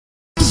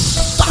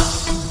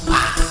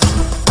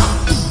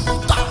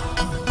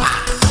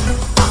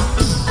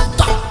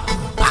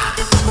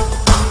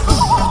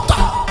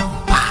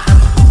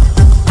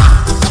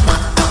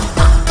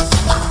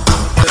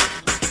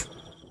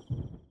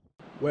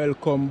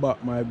Welcome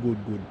back, my good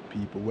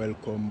people.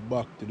 Welcome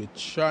back to the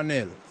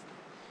channel.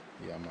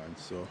 Yeah, man.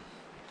 So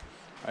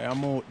I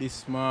am out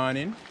this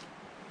morning,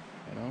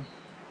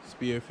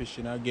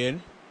 spearfishing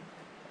again.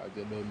 As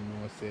you don't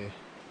know, say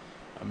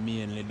I'm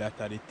mainly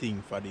that are the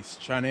thing for this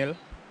channel.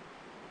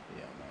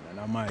 Yeah, man. And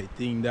I might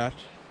think that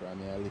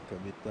from a little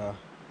bit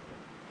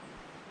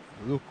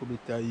look a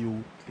bit of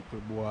youth,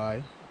 little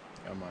boy.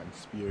 Yeah, man.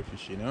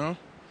 Spearfishing,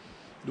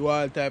 do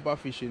all type of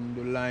fishing,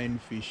 do line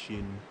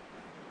fishing.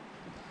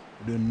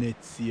 The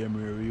net same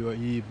way,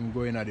 we even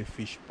going at the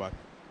fish pot,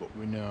 but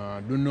we do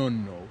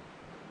none now,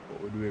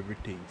 but we do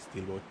everything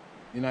still. But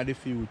in the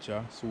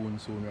future, soon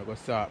we're going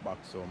to start back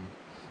some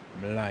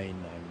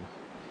line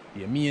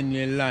and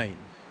mainly line,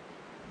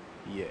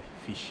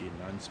 fishing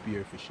and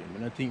spear fishing. I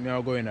don't think we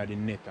are going at the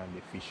net and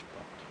the fish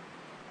pot,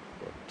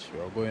 but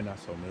we are going at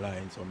some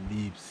line, some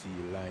deep sea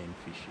line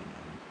fishing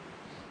and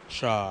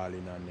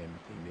trawling and them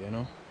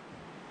things,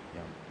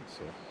 Yeah,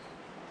 so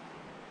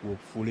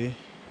hopefully.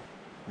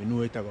 We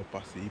know it's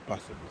possible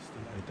still,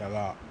 and it's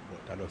hard,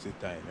 but that's the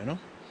time,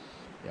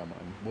 Yeah,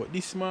 man. But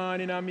this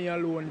morning, I'm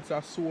alone, it's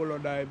a solo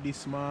dive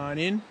this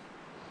morning.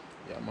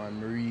 Yeah, man,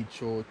 I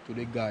reach out to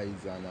the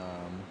guys and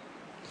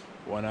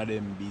one of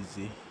them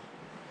busy.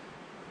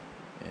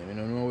 I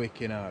don't know where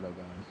Canada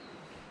gone.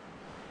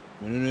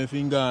 I don't know if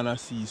he's gonna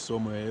see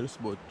somewhere else,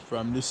 but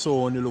from the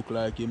sound, it look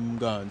like him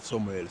gone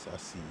somewhere else I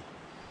see.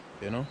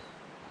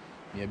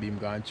 Maybe him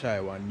gonna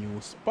try one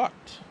new spot.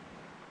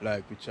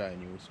 Like we try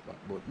new spot.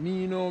 But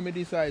me me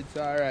decide it's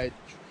alright.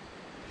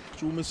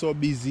 Through me so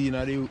busy in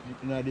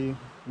the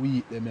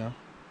week them at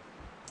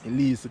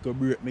least it could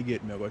break me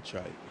get me go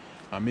try.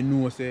 And me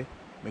know say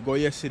me go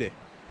yesterday.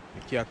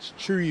 Me catch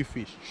 3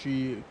 fish.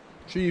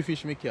 Three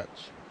fish me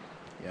catch.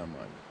 Yeah,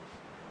 man.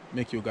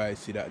 Make you guys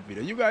see that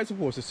video. You guys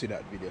supposed to see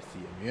that video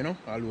see me,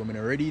 Although I'm not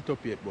ready it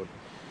up yet, but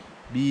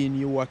being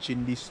you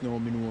watching this now,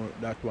 me know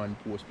that one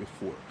post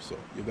before. So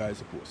you guys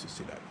supposed to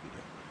see that video.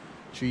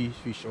 3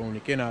 fish only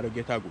Canada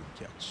get a good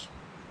catch.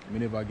 Me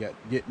never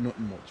get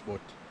nothing much,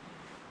 but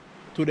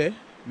today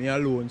me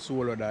alone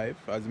solo dive,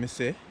 as me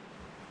say.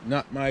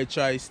 Not my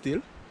choice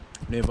still.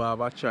 Never have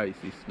a choice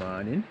this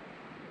morning.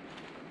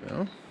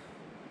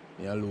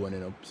 Me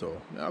alone so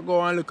I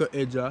go and look at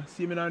edge.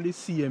 See me on the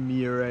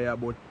same area,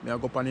 but me I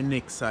go on the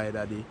next side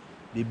of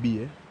the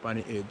bay, on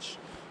the edge.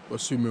 Go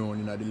swim around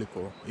in the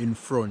little in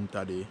front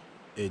of the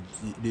edge,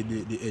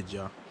 the edge.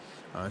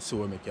 And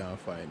so I can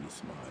find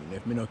this man.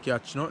 If me no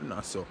catch nothing,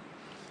 so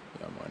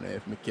yeah, man.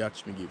 If me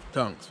catch, me give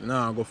thanks.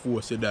 Now I go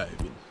force a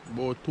diving.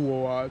 About 2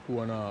 hours,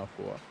 2.5 hours.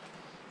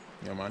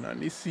 Yeah, man.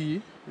 And the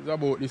sea is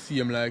about the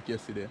same like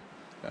yesterday.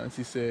 And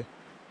she say,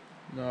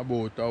 now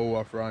about an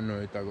hour from now,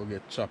 it go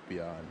get choppy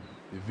and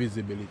the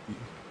visibility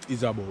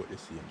is about the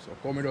same. So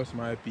come with us,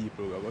 my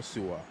people. We go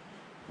see what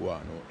go on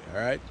out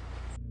there, alright?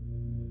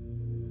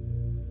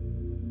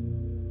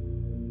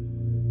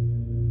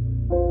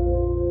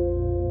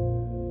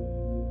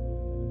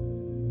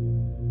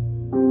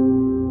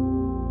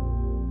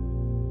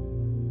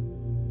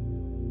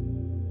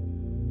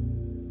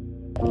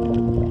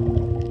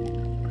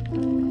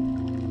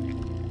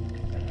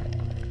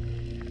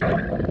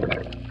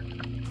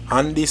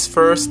 On this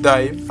first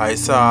dive, I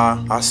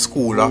saw a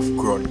school of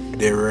grunt.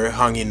 They were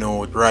hanging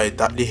out right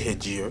at the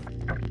edge here.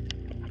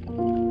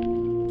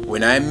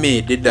 When I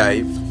made the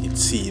dive, it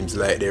seems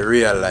like they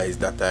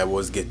realized that I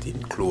was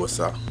getting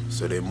closer,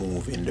 so they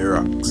moved in the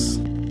rocks.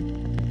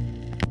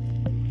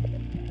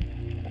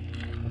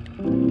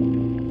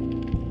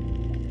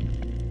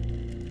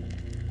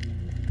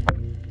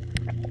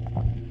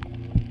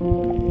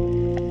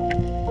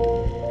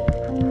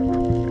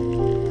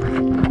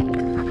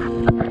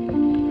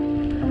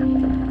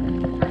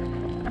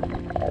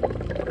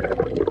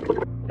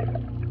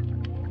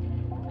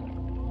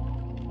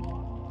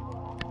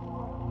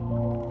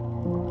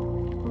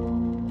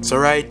 So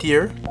right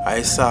here,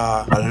 I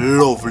saw a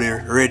lovely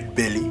red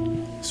belly.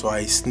 So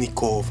I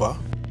sneak over.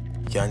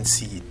 You can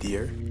see it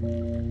there.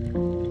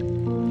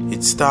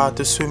 It started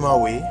to swim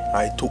away.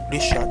 I took the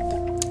shot,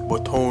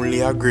 but only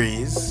a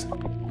graze.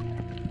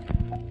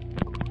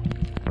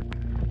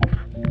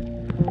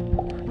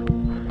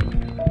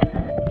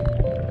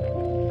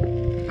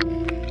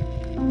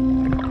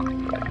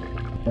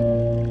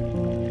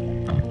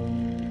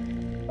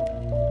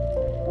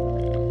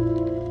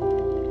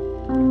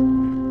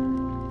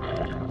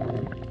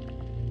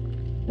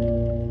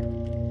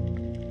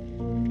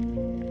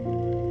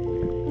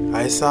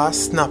 I saw a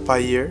snapper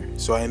here,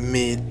 so I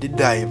made the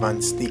dive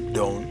and sneak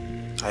down.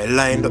 I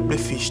lined up the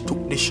fish,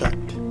 took the shot,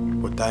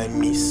 but I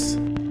missed.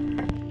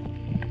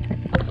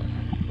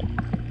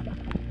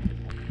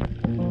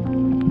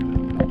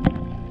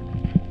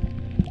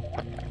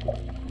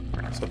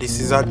 So this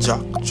is a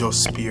jack,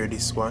 just spear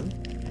this one.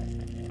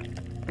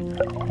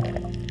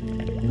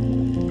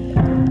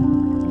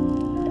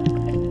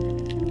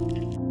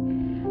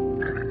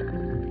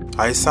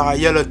 I saw a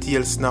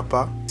yellowtail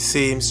snapper,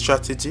 same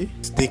strategy,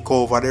 sneak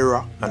over the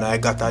rock, and I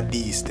got a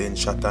decent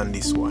shot on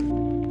this one.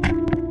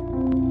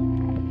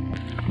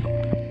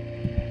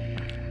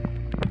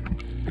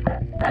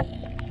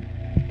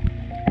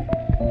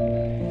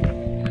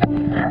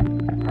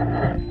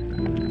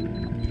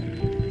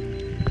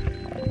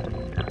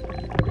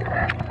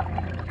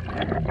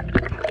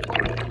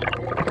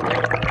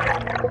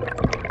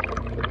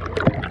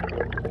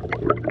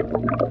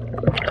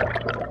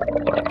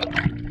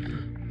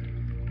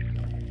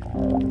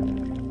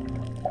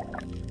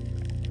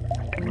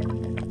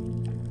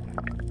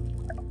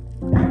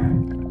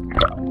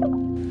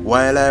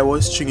 While I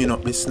was stringing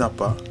up the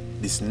snapper,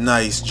 this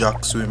nice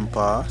jack swim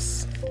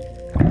past.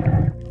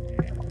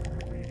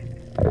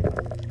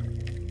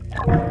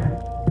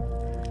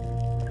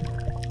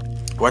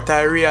 What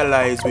I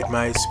realized with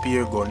my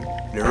spear gun,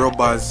 the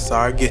rubbers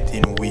are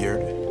getting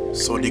weird,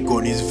 so the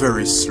gun is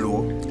very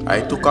slow.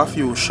 I took a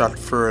few shots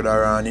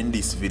further on in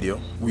this video,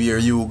 where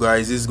you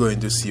guys is going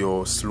to see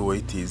how slow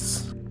it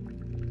is.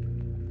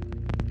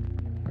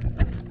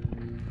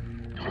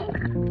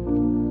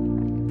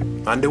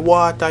 And the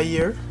water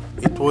here,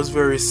 it was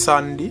very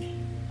sandy,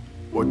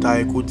 but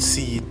I could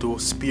see it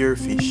was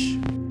spearfish.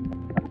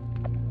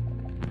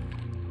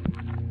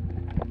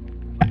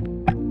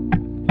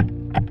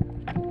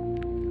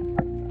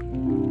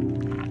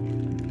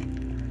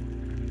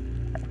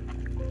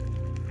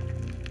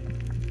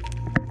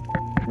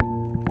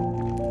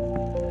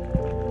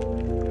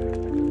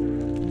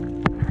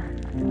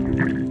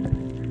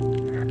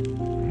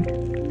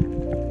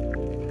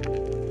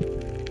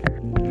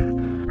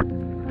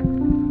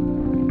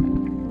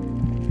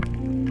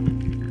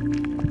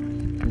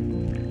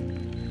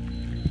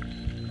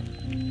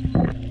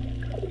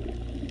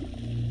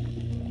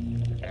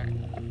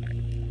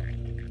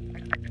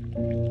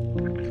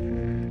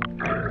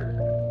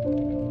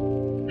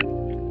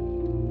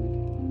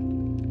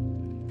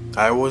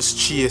 I was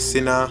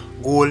chasing a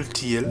gold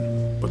tail,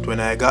 but when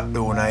I got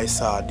down I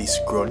saw this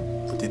grunt,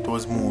 but it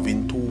was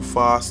moving too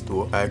fast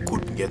though, I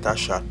couldn't get a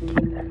shot.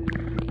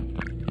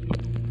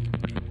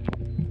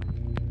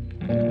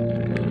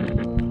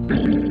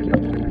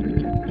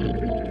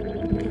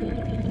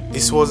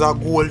 This was a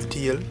gold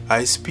tail.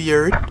 I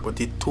speared it, but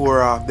it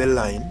tore off the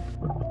line.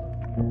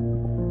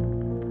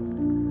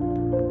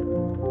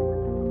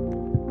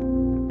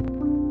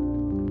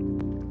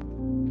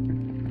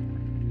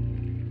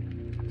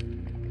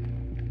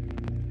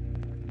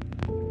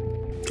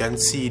 You can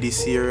see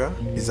this area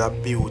is a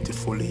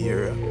beautiful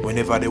area.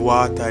 Whenever the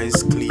water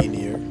is clean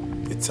here,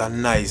 it's a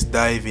nice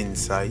diving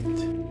site.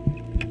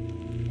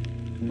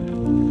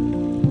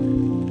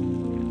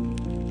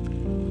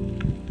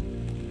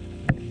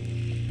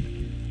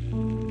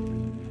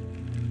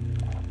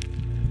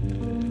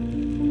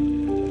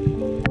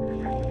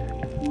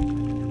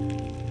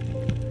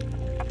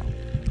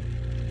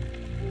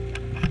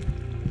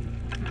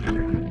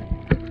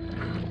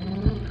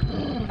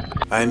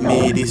 I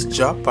made this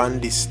drop on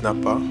this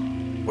snapper,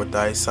 but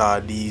I saw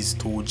these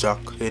two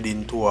jacks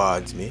heading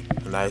towards me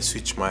and I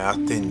switched my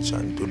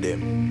attention to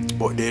them.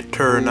 But they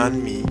turn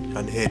on me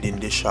and head in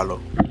the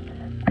shallow.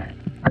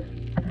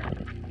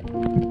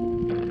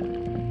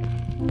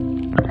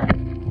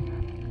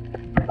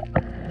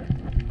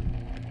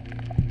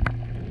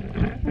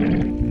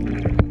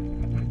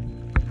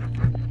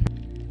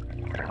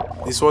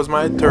 This was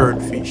my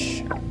third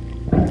fish,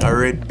 a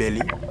red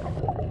belly.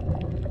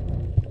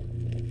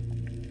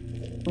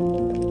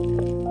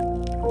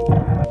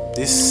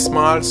 This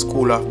small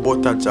school of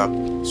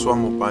butterjack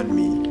swam up on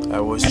me.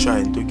 I was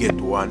trying to get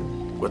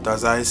one, but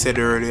as I said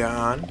earlier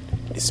on,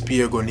 the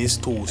spear gun is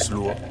too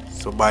slow,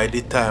 so by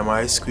the time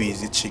I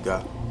squeeze the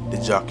trigger, the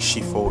jack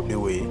shift out the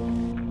way.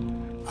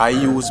 I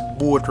used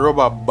both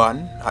rubber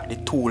band at the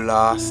two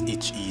last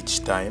hitch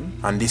each time,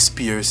 and the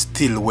spear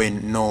still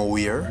went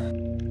nowhere.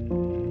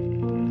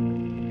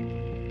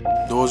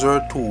 Those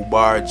were two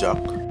bar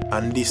jack,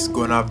 and this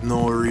gun have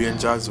no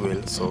range as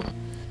well, so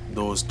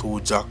those two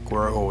jack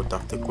were out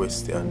of the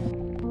question.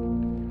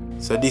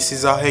 So this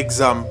is an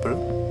example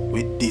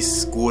with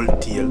this gold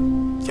tail.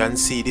 You can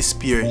see the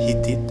spear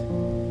hit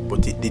it,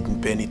 but it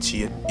didn't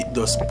penetrate. It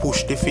just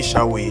pushed the fish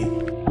away.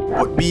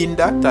 But being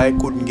that I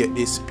couldn't get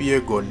the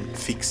spear gun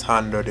fixed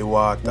under the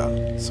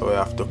water, so I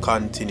have to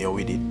continue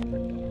with it.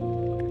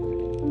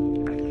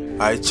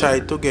 I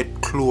tried to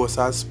get close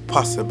as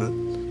possible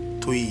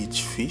to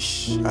each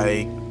fish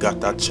I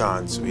got a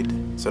chance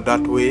with, so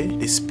that way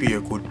the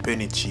spear could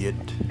penetrate.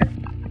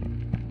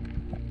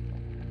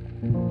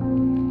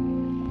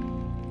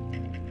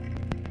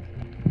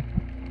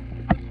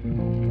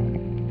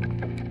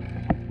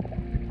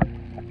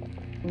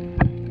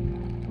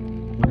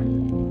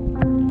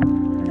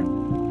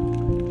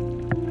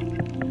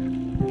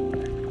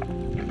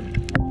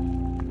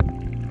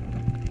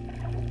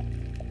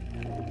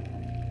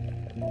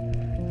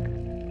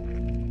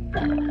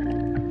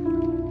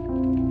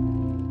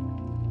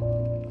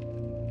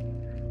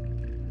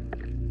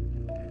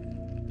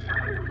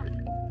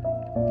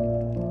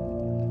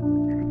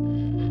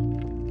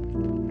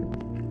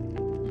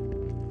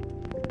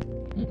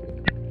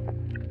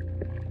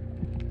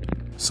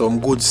 Some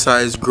good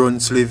sized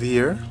grunts live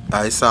here.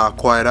 I saw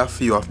quite a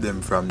few of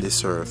them from the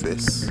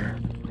surface.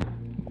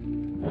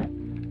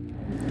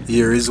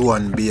 Here is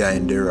one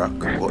behind the rock,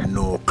 but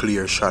no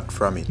clear shot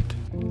from it.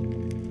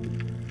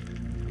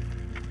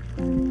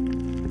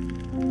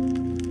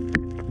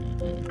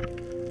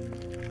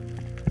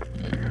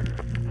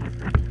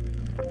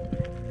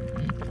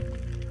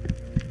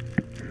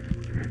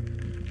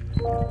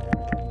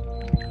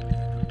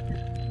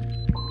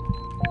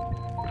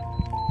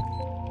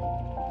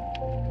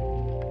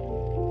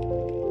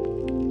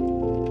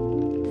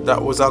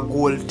 that was a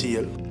gold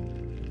tail.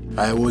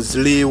 I was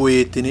lay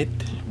waiting it,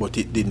 but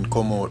it didn't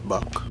come out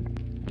back.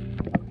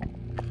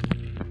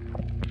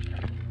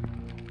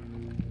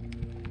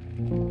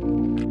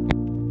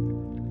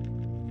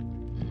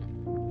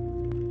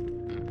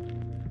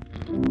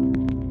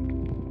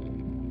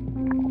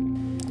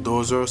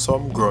 Those are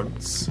some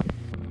grunts.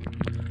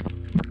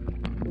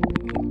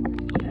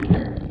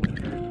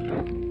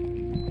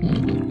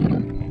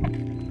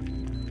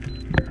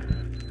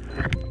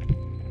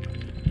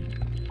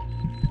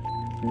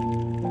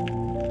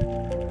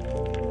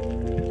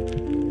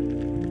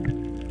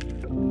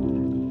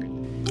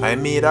 I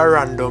made a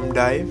random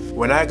dive.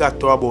 When I got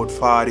to about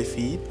 40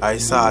 feet, I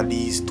saw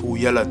these two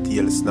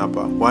yellowtail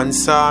snapper. One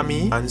saw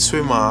me and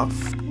swim off.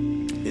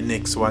 The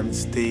next one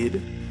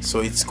stayed, so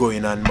it's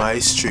going on my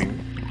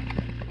string.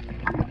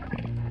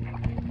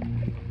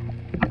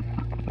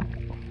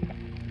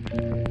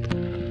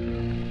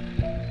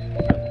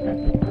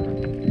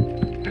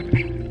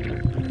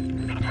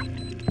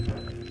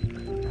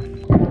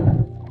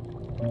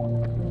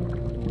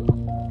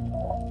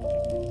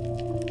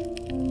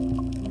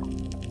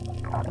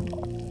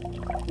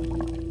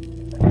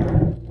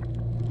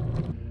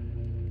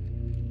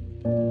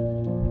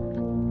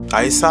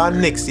 I saw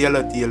next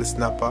yellowtail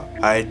snapper.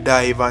 I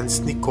dive and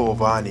sneak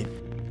over on it.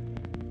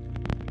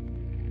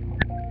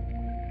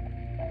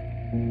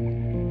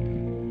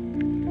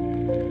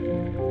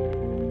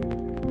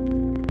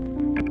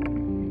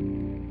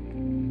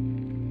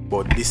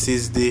 But this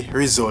is the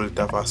result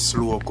of a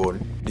slow gun.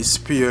 The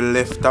spear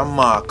left a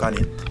mark on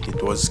it.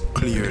 It was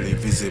clearly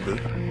visible.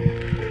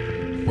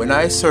 When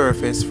I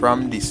surface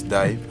from this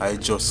dive, I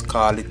just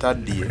call it a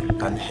day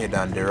and head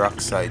on the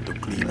rock side to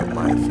clean up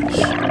my fish.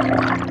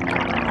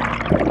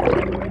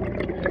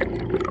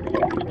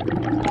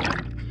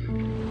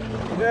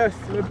 Yes,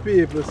 my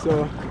people,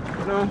 so,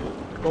 you know,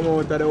 come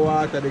out of the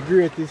water, the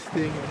greatest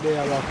thing they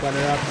have up on the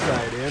rock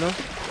side, you know.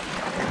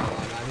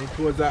 And it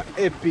was an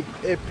epic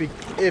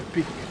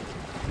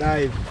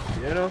dive,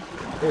 you know.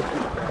 Epic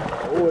dive.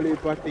 A whole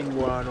heap of things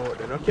going out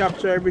there. Not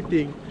capture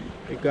everything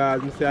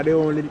because I say the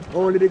only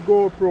the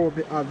GoPro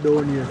I have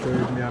down here, so I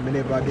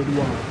never did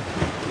one.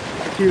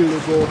 Kill the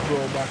GoPro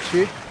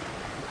battery.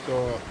 So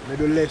I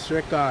do less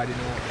recording,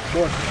 you know.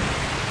 But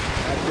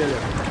I tell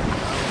you,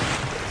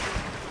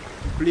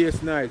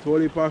 place nice, whole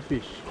heap of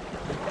fish.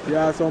 There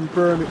are some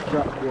permit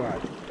drop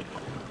board.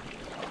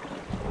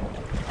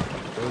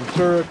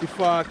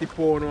 30-40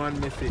 pound one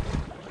message.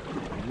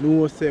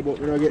 No say, but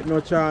we don't get no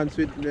chance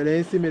with me.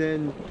 Then see me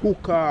then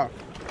hook off.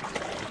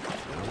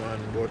 Man,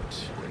 but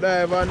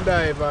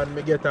dive and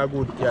me get a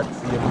good catch.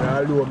 See,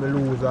 although me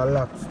lose a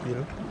lot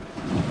still.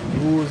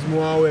 Lose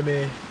more when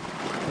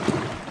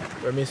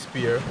me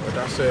spear, but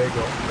that's how I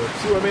go. But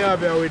see what me have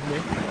here with me.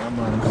 Yeah,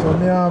 man. So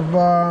me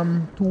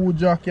have 2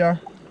 jack here.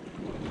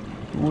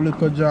 2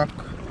 little jack.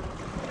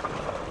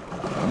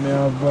 And me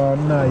have a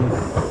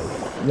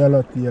nice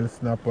yellowtail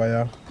snapper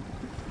here.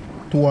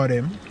 2 of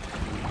them.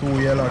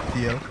 2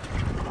 yellowtail.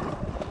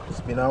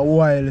 It's been a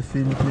while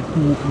since me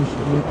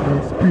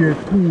speared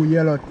 2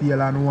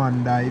 yellowtail and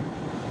 1 dive.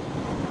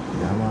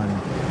 Yeah, man.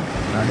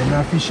 And then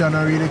a fish don't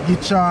really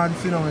get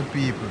chance, you know, my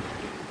people.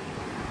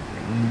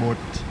 But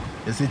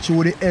you see,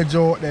 through the edge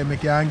out there, I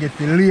can get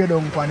to lay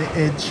down on the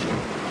edge.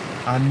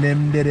 And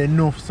them dead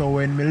enough, so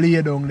when me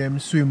lay down, them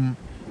swim.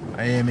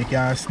 I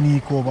can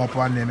sneak over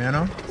upon them, you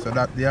know. So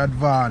that's the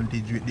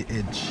advantage with the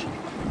edge.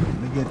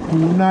 We get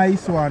 2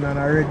 nice one and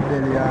a red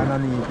belly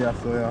underneath here,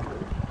 so yeah.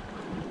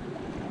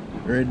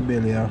 Red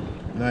belly, yeah.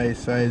 Nice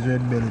size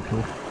red belly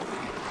too.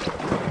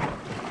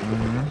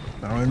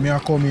 And when I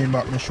come in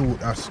back, I shoot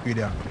that squid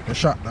here. I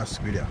shot that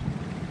squid here.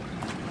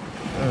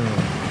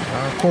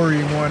 I'll curry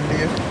him one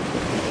day.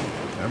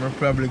 I'm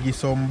probably give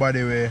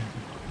somebody where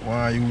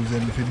want to use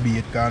them for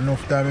bait. Because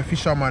enough time a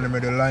fisherman I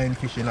do line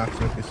fishing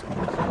actually for squid.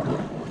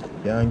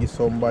 You can give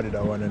somebody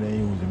that one and then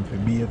use him for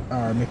bait.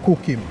 Or I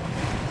cook him.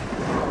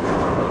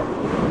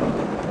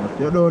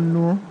 You don't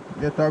know,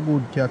 get a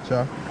good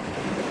catcher.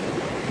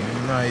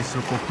 Nice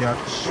little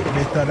catch.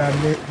 Better than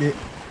the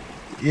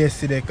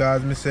yesterday,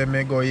 because I said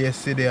I go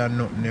yesterday and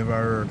nothing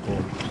never work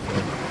out. So,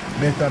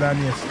 better than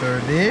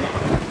yesterday.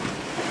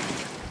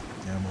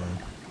 Yeah, man.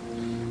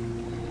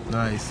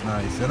 Nice,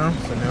 you know.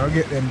 So now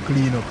get them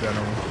clean up, you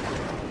know.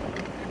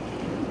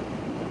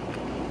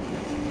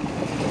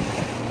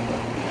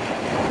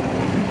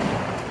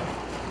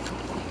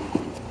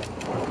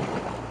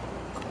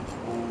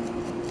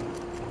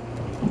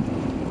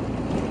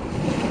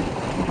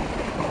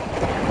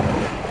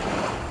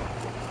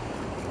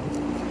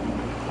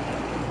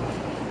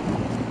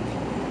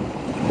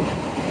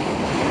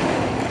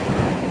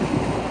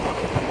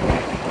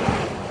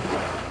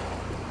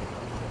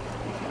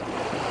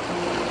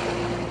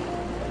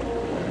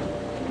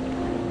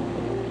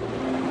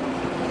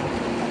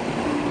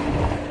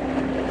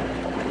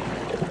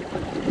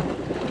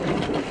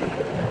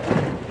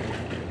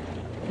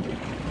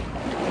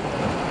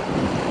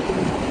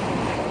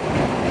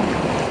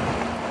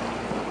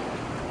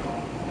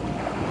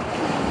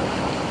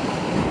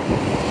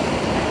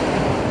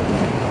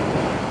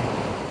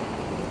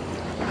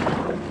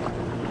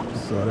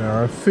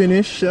 are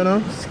finished, you know,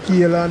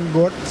 scale and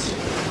gut.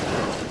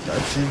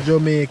 That's the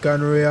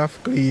Jamaican way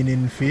of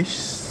cleaning fish,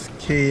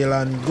 scale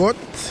and gut.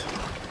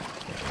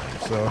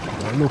 So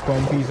I look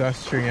on piece of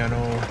string, you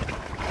know,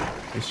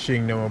 to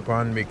string them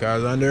upon,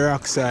 because on the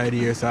rock side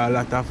here, so a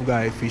lot of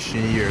guys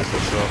fishing here, so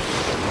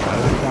a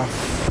lot of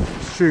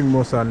string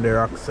must on the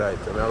rock side.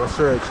 So I will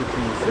search a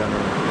piece, you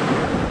know.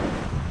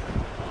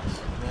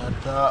 I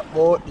talk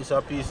about this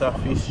a piece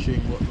of fish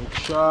string, but look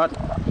short.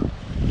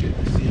 Get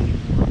to see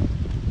more.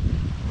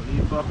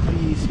 Leave a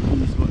piece,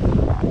 but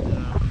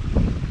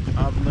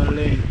have no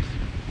length.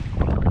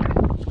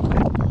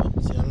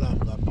 See a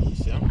longer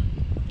piece, yeah.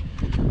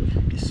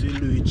 This will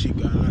do it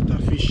chicken, a lot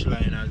of fish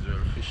line as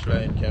well. Fish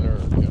line can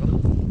work, you know.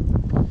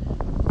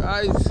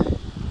 Guys,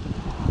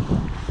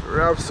 we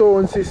have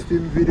sound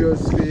system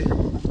videos we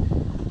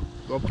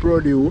go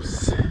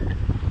produce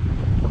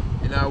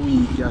in a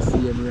week. You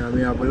see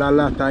me have a lot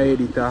of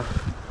editor,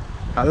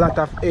 a lot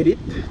of edit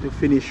to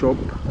finish up.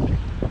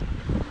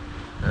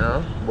 You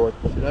know, but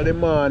in the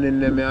morning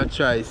let me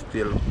try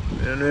still.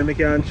 You know, I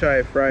can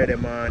try Friday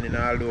morning,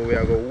 although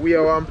we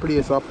are one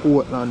place of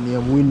Portland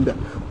named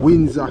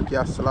Windsor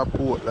Castle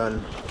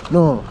Portland.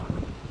 No,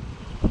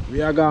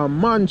 we are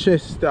going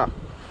Manchester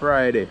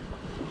Friday.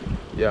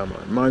 Yeah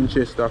man,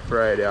 Manchester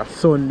Friday, a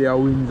Sunday at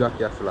Windsor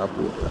Castle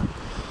Portland.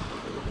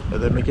 So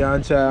then I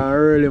can try an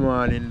early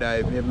morning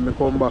dive, maybe I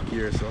come back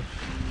here so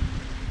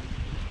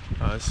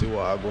and see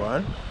what I go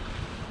on.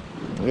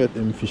 Get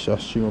them fish a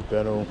string up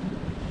here now.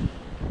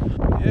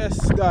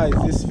 Yes guys,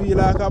 this feel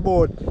like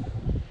about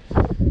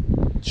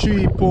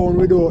 3 pounds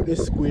without the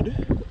squid.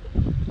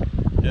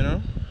 You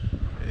know?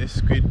 The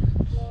squid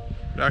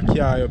that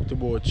carry up to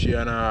about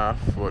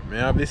 3.5 foot. I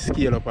have the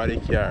scale up at the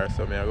car,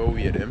 so I go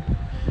weigh them.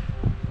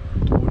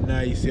 2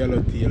 nice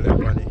yellowtail up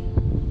on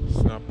the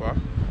snapper.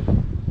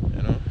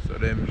 You know, so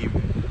them give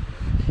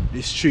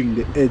the string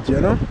the edge, you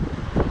know.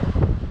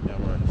 Yeah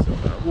man, so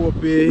I go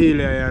up a hill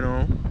here, you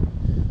know.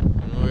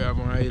 You know we have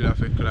a hill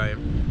to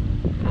climb.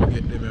 I'll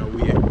get them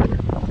away. I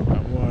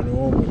want to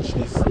know how much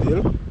this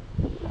still.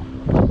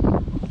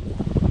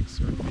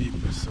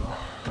 So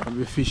I'll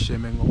be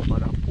fishing them up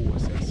on a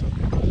post or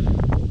something.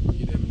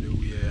 Give them the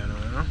way, you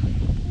know.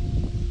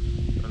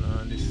 And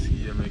on this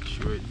here, make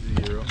sure it's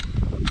 0.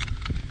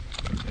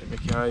 Then I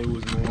can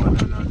use my one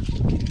hand and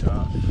kick it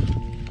off.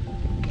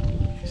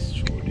 It's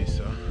through this.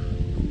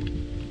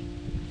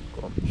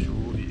 Come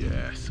through,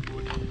 yes,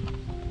 good.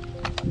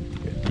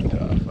 Get it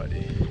off of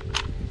the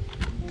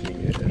thing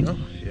here, you know.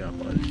 Yeah,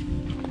 man.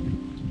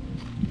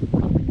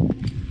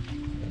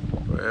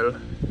 Well,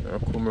 I'll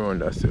come around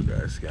that so you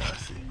guys can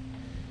see.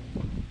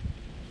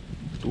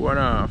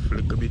 2.5,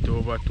 little bit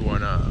over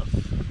 2.5.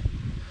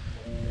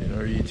 You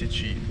know, reach a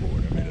cheap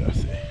bone, I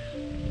say.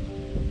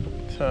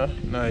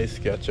 But, nice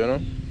catch, you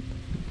know.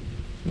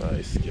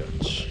 Nice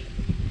catch.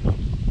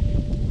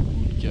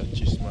 Good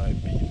catches, my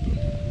people.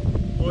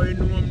 Oh, you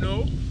know them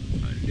now?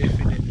 And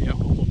definitely I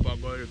hook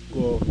up a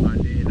go on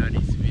the end of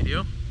this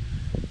video.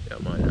 Yeah,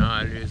 man, I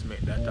always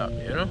make that happen,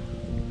 you know.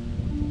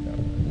 Yeah,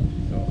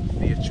 so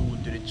stay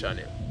tuned to the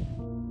channel.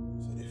 So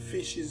the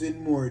fish is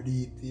in more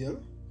detail.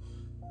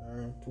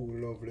 Two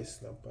lovely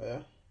snapper,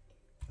 yeah?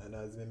 And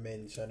as we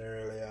mentioned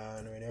earlier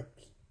on, when you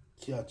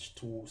catch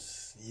 2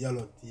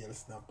 yellowtail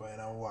snapper in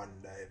a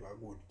one dive, a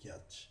good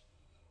catch.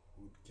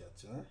 Good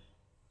catch, huh?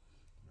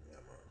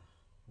 Yeah,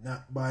 man.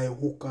 Not by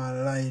hook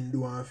and line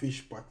doing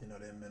fish pot, you know,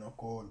 them in a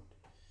cold.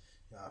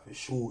 You have to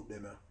shoot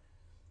them,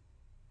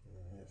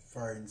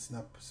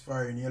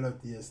 foreign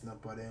yellowtail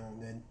snapper,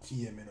 then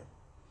tame, you know.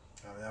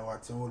 And I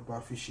watch some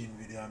old fishing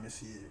video and I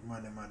see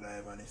man them a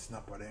dive and the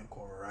snapper then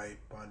come right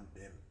on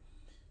them.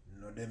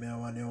 No, them here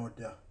one out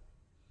there.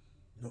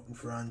 Nothing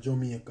from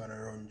Jamaica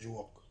and run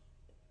joke.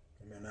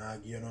 I mean, I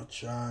give you no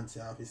chance.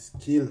 You have a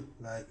skill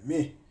like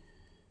me.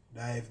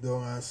 Dive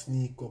down and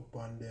sneak up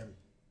on them.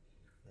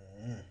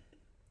 Yeah, man.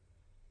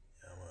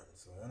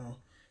 So, you know,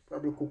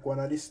 probably cook one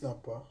of the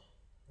snapper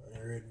and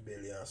the red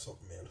belly and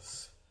something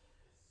else.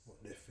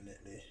 But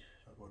definitely,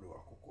 I go do a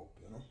cook up,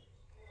 you know.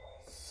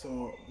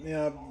 So, me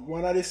have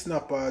one of the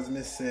snappers,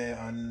 me say,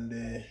 on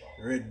the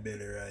red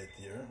belly right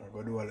here. I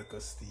go do a little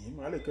steam,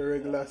 a little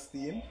regular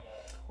steam.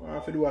 I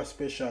have to do a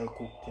special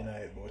cook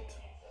tonight, but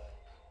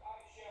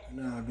I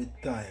don't have the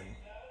time.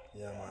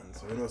 Yeah, man.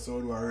 So, we just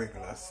do a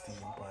regular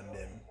steam on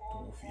them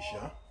 2 fish,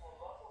 yeah?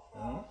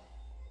 You know?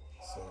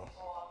 So,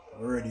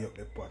 we're ready up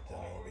the pot, you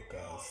know,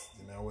 because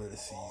they're well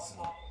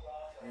seasoned.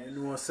 You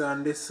know, so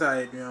on this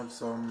side, we have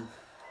some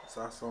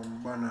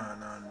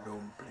banana and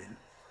dumpling.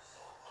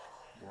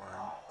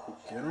 One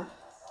cook, you know.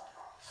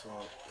 So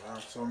we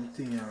have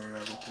something here we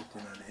have to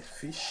put in the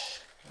fish.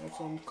 We have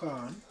some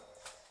corn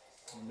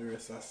and the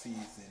rest are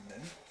seasoned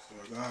then. So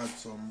we're gonna add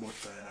some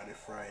butter in the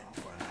frying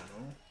pan,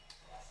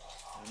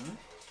 you know.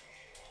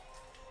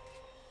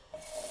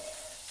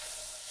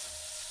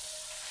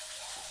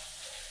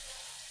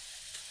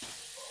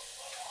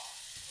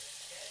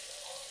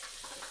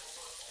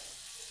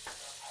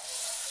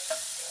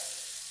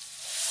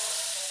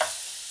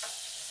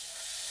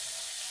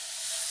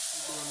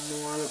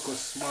 A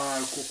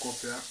small cook up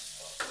here.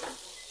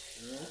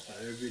 You know,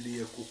 every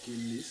day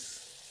cooking this.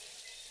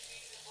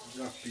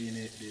 Dropping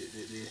it,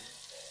 the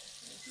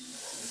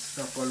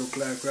snapper look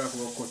like we have to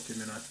cut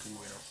him in a two, you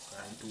know,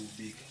 kind too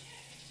big.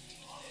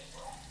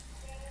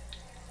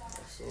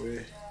 So we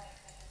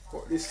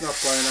cut the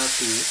snapper in a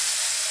two.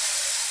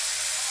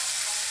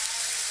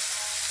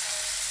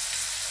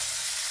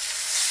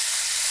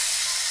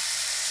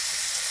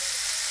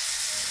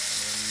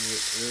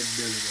 Red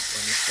belly up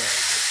on the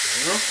side,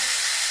 you know?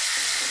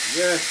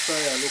 Yes,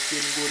 fire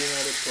looking good in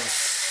the pot.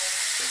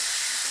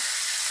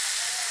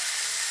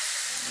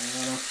 I'm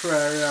gonna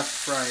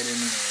fry them, you know,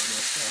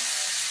 just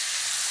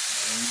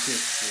and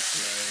taste it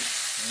like,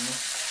 you know,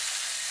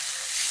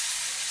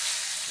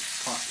 the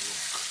pot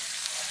look.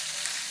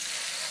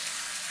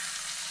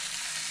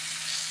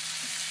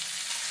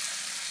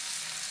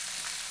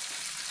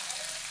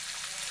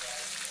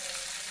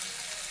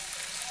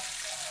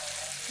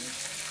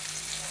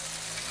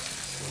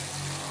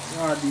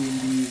 Adding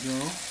these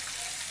now,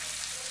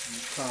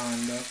 and can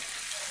that.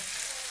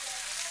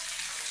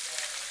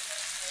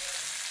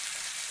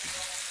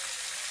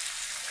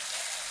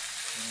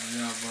 We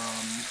have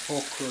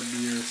okra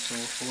there, so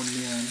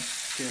onion,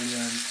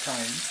 scallion,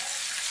 thyme.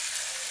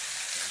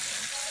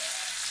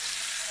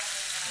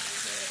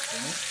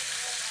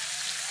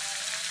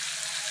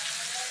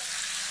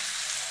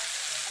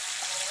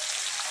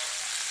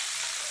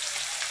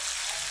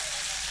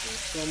 So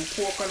some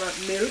coconut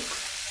milk,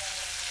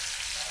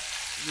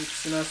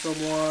 mixing in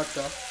some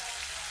water.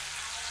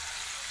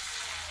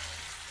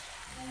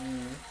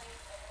 And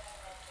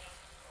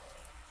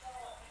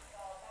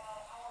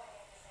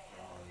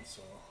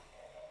so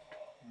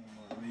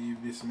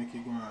leave this, make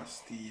it go and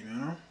steam, you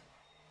know.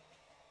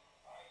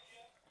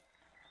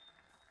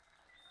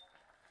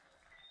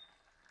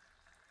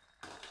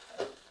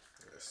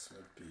 Yes,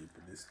 my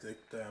people, this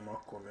take time to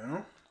come, you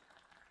know.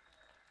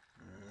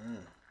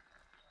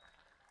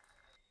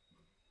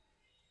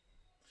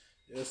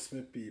 Yes,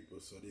 my people,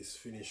 so this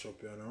finish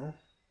up, you know.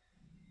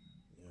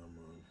 Yeah,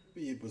 man.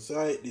 People, so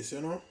I eat this,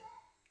 you know.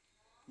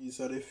 These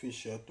are the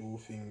fish, 2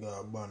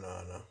 finger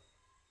banana.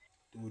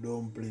 2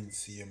 dumplings,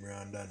 same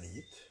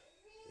underneath.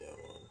 Yeah,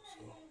 man.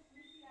 So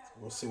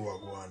we'll see what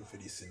go on for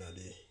this in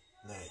the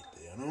night,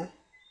 you know.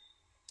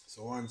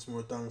 So once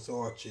more, thanks for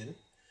watching.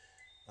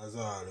 As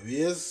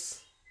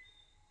always.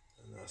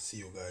 And I'll see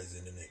you guys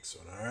in the next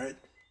one, alright?